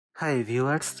Hi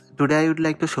viewers, today I would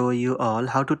like to show you all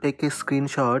how to take a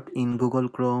screenshot in Google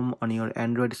Chrome on your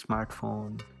Android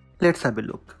smartphone. Let's have a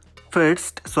look.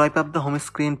 First, swipe up the home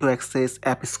screen to access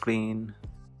App Screen.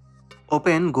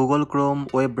 Open Google Chrome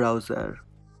web browser.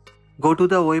 Go to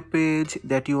the web page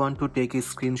that you want to take a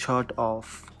screenshot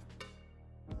of.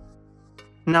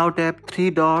 Now tap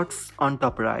three dots on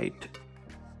top right.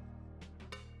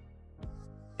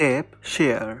 Tap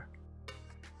Share.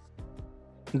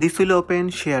 This will open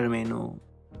Share menu.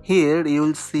 Here you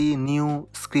will see New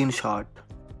Screenshot.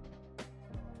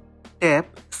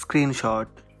 Tap Screenshot.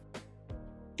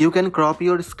 You can crop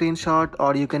your screenshot,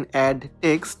 or you can add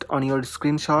text on your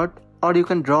screenshot, or you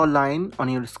can draw a line on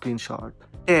your screenshot.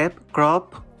 Tap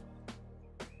Crop.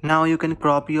 Now you can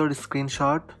crop your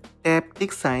screenshot. Tap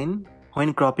tick sign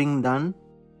when cropping done.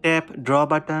 Tap Draw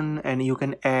button and you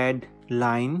can add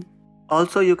line.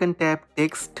 Also you can tap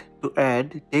Text to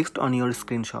add text on your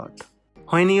screenshot.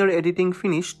 When your editing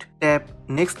finished, tap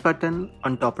Next button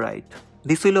on top right.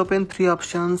 This will open three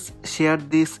options: share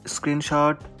this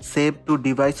screenshot, save to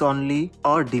device only,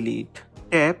 or delete.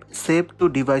 Tap Save to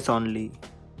device only.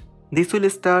 This will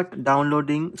start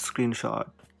downloading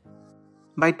screenshot.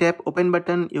 By tap Open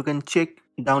button, you can check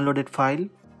downloaded file,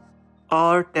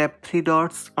 or tap three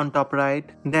dots on top right,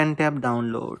 then tap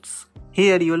Downloads.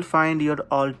 Here you will find your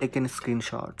all taken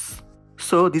screenshots.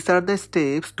 So these are the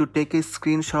steps to take a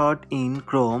screenshot in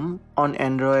Chrome on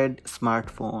Android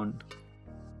smartphone.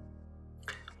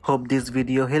 Hope this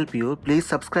video helped you. Please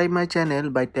subscribe my channel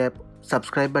by tap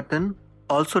subscribe button.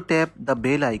 Also tap the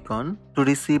bell icon to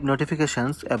receive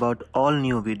notifications about all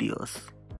new videos.